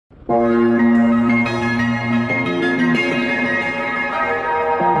Say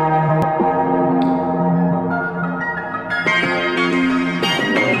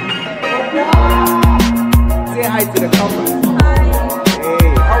hi to the camera. Hi.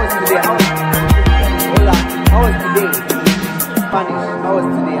 Hey, how was today? Hola. How was today? Spanish. How was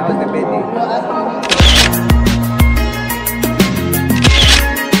today? How was the birthday?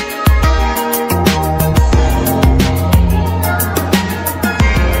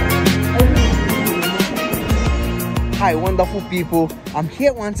 Hi, wonderful people. I'm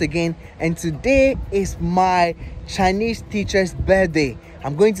here once again, and today is my Chinese teacher's birthday.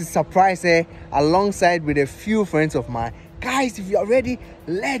 I'm going to surprise her alongside with a few friends of mine. Guys, if you're ready,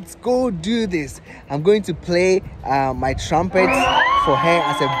 let's go do this. I'm going to play my trumpet for her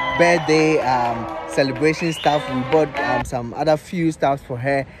as a birthday celebration stuff. We bought some other few stuff for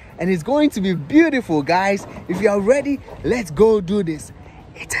her, and it's going to be beautiful, guys. If you're ready, let's go do this.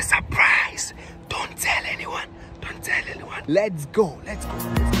 It's a surprise. Don't tell anyone. Don't tell anyone. Let's go. Let's go.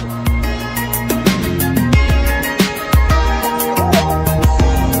 Let's go.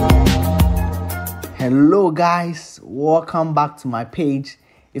 Hello guys, welcome back to my page.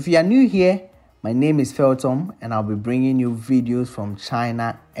 If you are new here, my name is Felton and I'll be bringing you videos from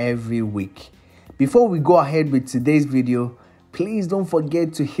China every week. Before we go ahead with today's video, please don't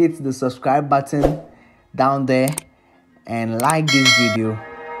forget to hit the subscribe button down there and like this video.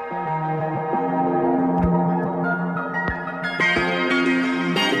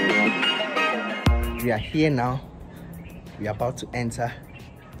 We are here now. We are about to enter.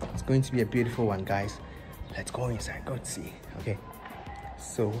 It's going to be a beautiful one, guys. Let's go inside. Go see. Okay.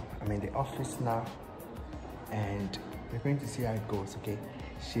 So I'm in the office now, and we're going to see how it goes. Okay.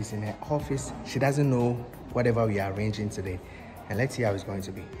 She's in her office. She doesn't know whatever we are arranging today, and let's see how it's going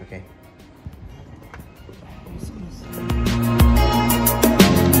to be. Okay.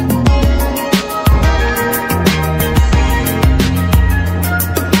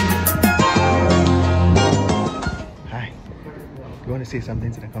 You want to say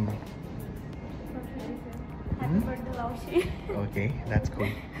something to the camera? Happy birthday, Laushi. Okay, that's cool.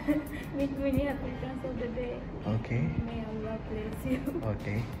 Many, many happy returns of the day. Okay. May Allah bless you.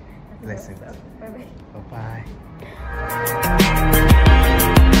 Okay. Blessings. Bye-bye. Bye-bye.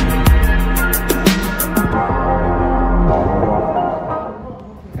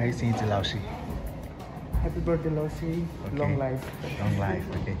 What are you saying to Laushi? Happy birthday, Laushi. Okay. Long life. Long life,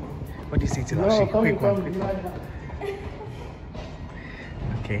 okay. What do you say to Laushi? Quick one.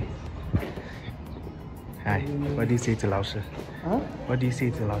 Okay. Hi. What do you say to Laushi? Huh? What do you say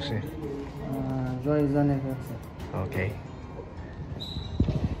to Laushi? Joyeux anniversaire. Okay.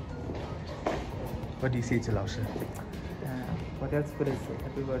 What do you say to Laushi? What else could I say?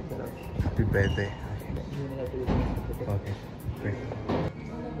 Happy birthday, Laushi. Happy birthday. Okay. Okay. Great.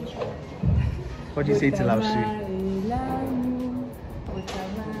 What do you say to Laushi?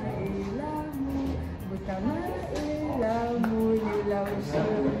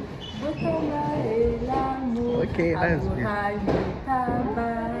 Okay, that's good.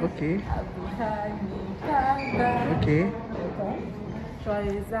 Okay. Okay.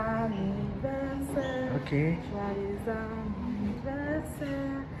 Joyeux anniversaire. Okay. Joyeux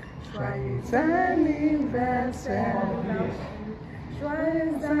anniversaire. Joyeux anniversaire.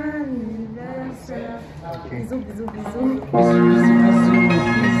 Joyeux anniversaire. Okay. Bisous, bisous, bisous.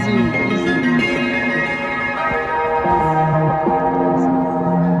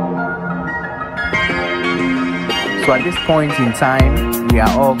 So at this point in time, we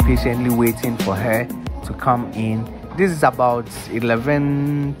are all patiently waiting for her to come in. This is about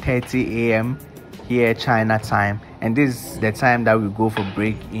 11:30 a.m. here China time, and this is the time that we go for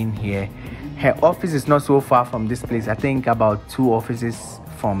break in here. Her office is not so far from this place. I think about 2 offices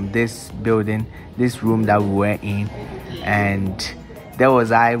from this building, this room that we were in. And there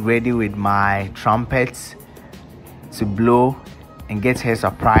was I ready with my trumpets to blow and get her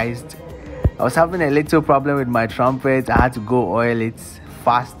surprised. I was having a little problem with my trumpet. I had to go oil it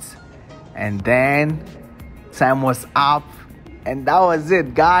fast, and then time was up, and that was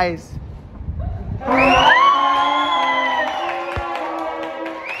it, guys.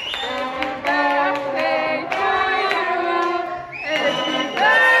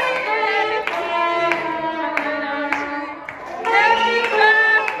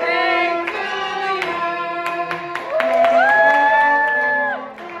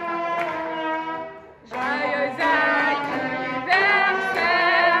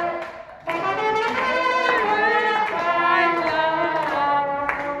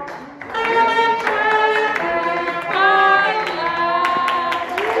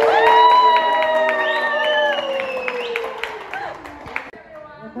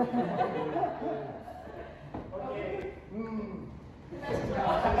 我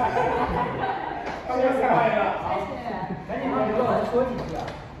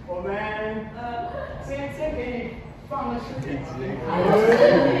们先给你放个视频。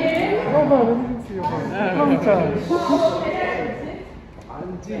安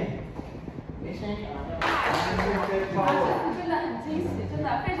静，没声音。真的很惊喜，真的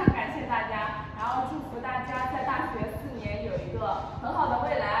非常感谢大家，然后祝福大家在大学4年有一个很好的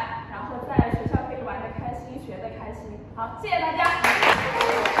未来，然后在学校可以玩得开心，学得开心。好，谢谢大家。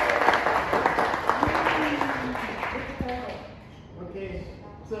Okay,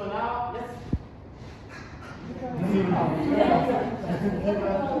 so now let's.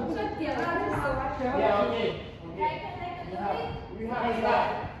 这点了就好了。 Yeah, okay. We have that.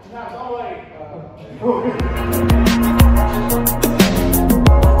 Don't worry.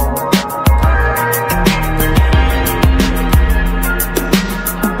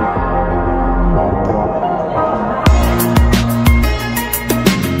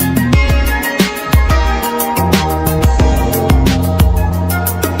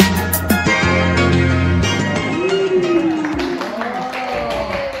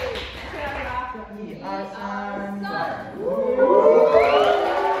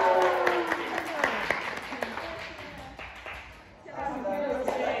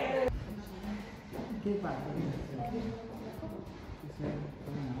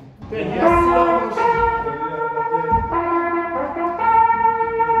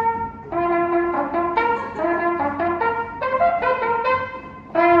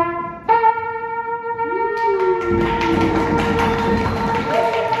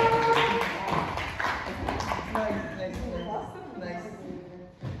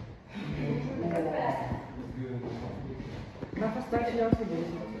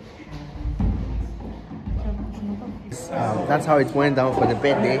 That's how it went down for the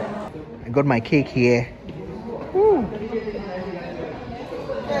birthday. I got my cake here. Woo.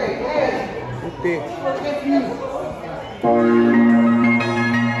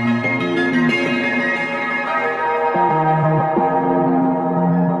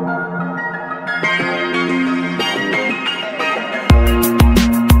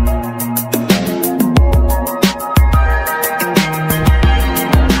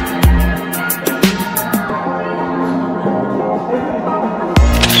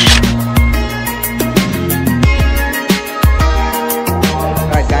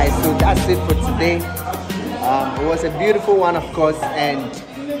 That's it for today. It was a beautiful one, of course, and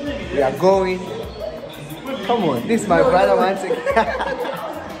we are going. Come on, this is my brother once again.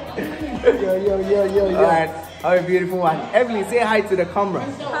 Yo. Alright, have a beautiful one. Evelyn, say hi to the camera.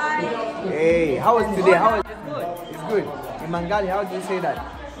 Hi. Hey, how was today? How was? It's good. It's good. In Bengali, how do you say that?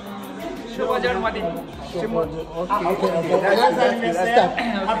 Okay.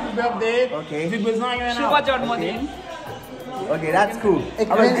 Happy birthday. Okay. Okay. Okay, that's cool.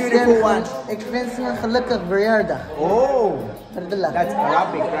 Have a beautiful one. Oh, that's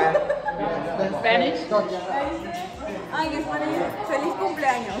Arabic, right? Spanish? Ay, en español, feliz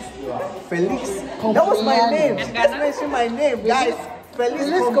cumpleaños. Felix. That was my name. Just mention my name, guys.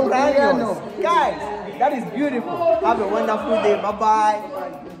 Feliz cumpleaños. Guys, that is beautiful. Have a wonderful day. Bye-bye.